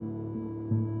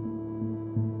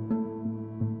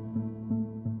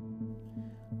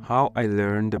How I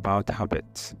learned about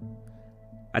habits.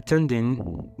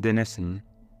 Attending Denison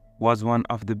was one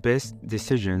of the best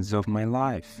decisions of my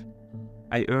life.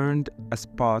 I earned a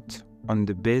spot on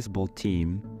the baseball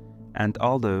team, and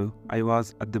although I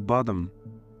was at the bottom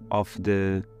of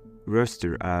the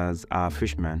roster as a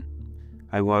freshman,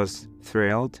 I was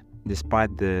thrilled.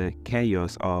 Despite the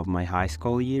chaos of my high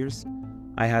school years,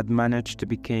 I had managed to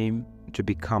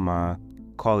become a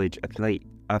college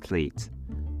athlete.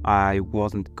 I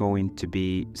wasn't going to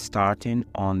be starting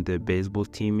on the baseball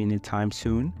team anytime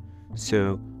soon,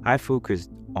 so I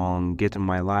focused on getting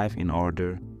my life in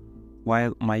order.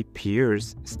 While my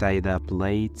peers stayed up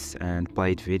late and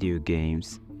played video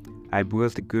games, I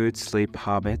built good sleep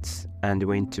habits and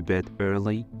went to bed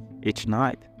early each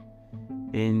night.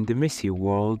 In the messy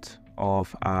world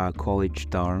of a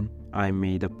college dorm, I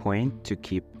made a point to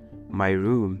keep my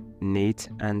room neat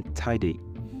and tidy.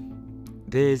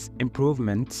 These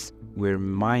improvements were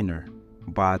minor,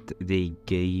 but they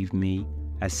gave me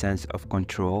a sense of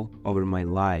control over my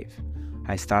life.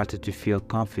 I started to feel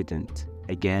confident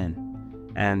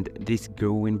again, and this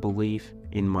growing belief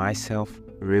in myself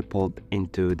rippled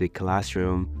into the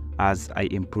classroom as I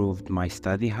improved my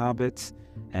study habits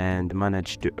and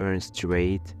managed to earn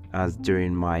straight as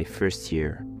during my first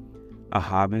year. A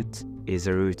habit is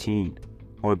a routine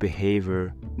or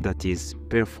behavior that is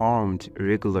performed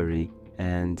regularly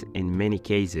and, in many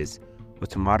cases,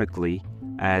 automatically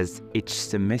as each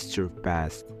semester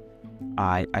passed.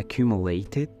 I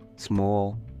accumulated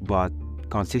small but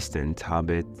consistent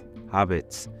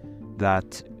habits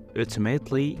that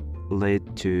ultimately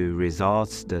led to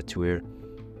results that were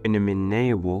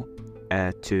unimaginable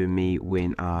to me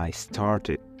when I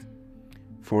started.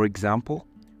 For example,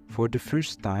 for the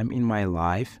first time in my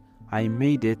life, I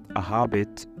made it a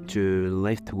habit to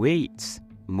lift weights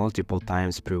multiple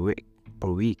times per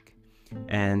week.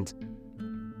 And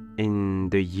in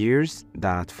the years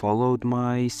that followed,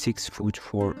 my 6 foot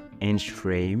 4 inch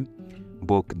frame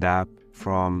bulked up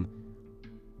from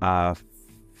a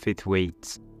fit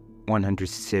weight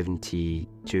 170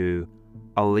 to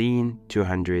a lean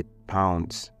 200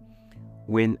 pounds.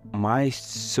 When my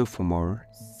sophomore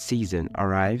season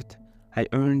arrived, I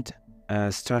earned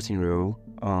a starting role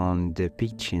on the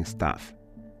pitching staff.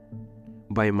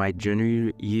 By my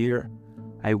junior year,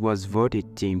 I was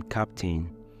voted team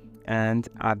captain, and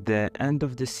at the end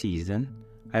of the season,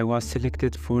 I was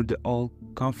selected for the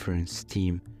all-conference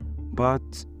team.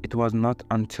 But it was not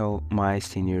until my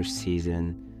senior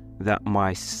season that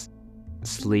my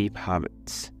sleep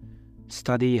habits,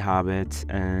 study habits,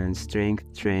 and strength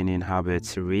training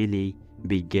habits really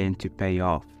began to pay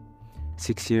off.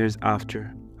 6 years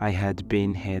after I had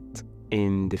been hit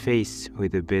in the face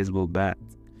with a baseball bat,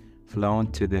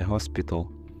 flown to the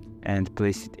hospital, and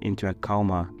placed into a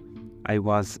coma, I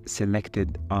was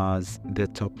selected as the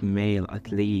top male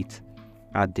athlete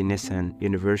at Denison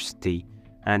University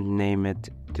and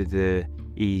named to the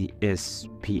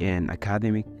ESPN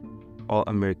Academic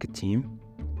All-America team,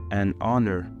 an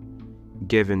honor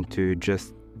given to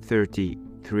just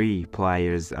 33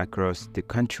 players across the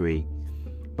country.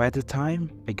 By the time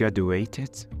I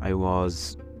graduated, I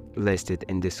was listed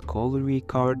in the school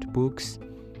record books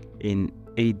in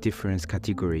 8 different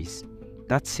categories.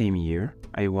 That same year,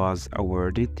 I was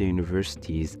awarded the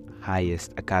university's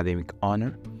highest academic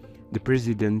honor, the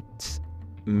President's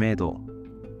Medal.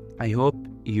 I hope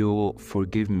you'll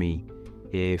forgive me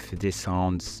if this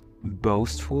sounds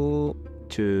boastful.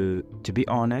 To be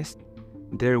honest,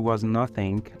 there was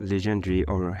nothing legendary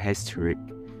or historic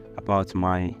about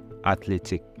my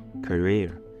athletic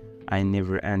career. I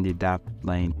never ended up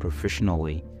playing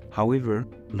professionally. However,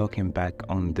 looking back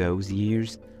on those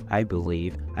years, I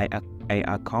believe I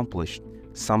accomplished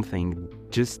something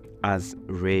just as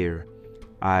rare.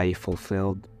 I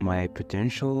fulfilled my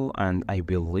potential, and I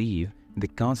believe the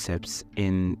concepts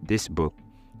in this book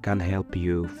can help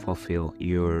you fulfill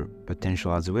your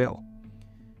potential as well.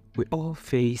 We all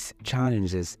face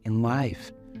challenges in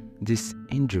life. This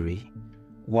injury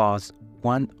was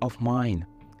one of mine,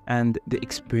 and the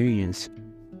experience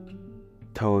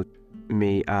taught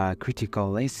me a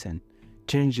critical lesson.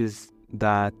 Changes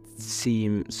that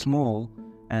seem small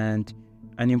and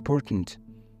unimportant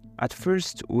at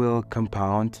first will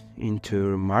compound into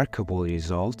remarkable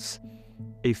results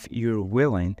if you're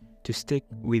willing to stick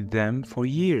with them for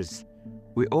years.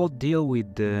 We all deal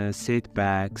with the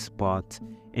setbacks, but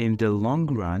in the long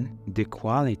run, the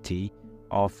quality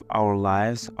of our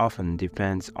lives often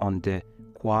depends on the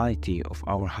quality of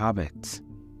our habits.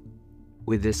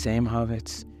 With the same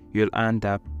habits, you'll end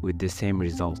up with the same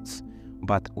results.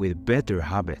 But with better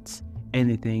habits,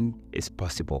 anything is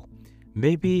possible.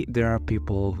 Maybe there are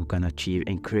people who can achieve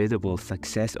incredible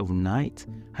success overnight.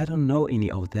 I don't know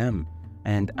any of them,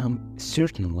 and I'm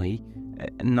certainly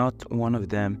not one of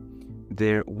them.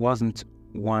 There wasn't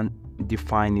one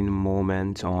defining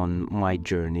moment on my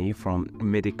journey from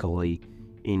medically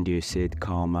induced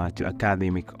coma to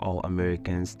academic All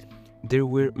Americans. There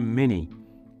were many.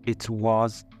 It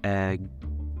was a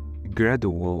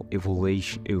gradual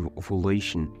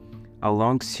evolution, a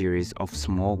long series of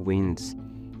small wins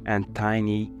and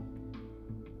tiny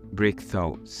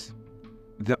breakthroughs.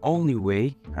 The only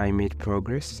way I made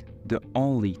progress, the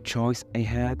only choice I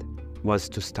had, was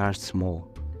to start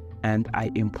small, and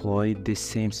I employed this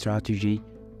same strategy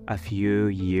a few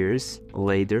years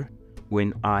later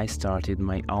when I started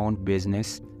my own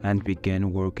business and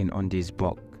began working on this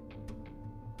book.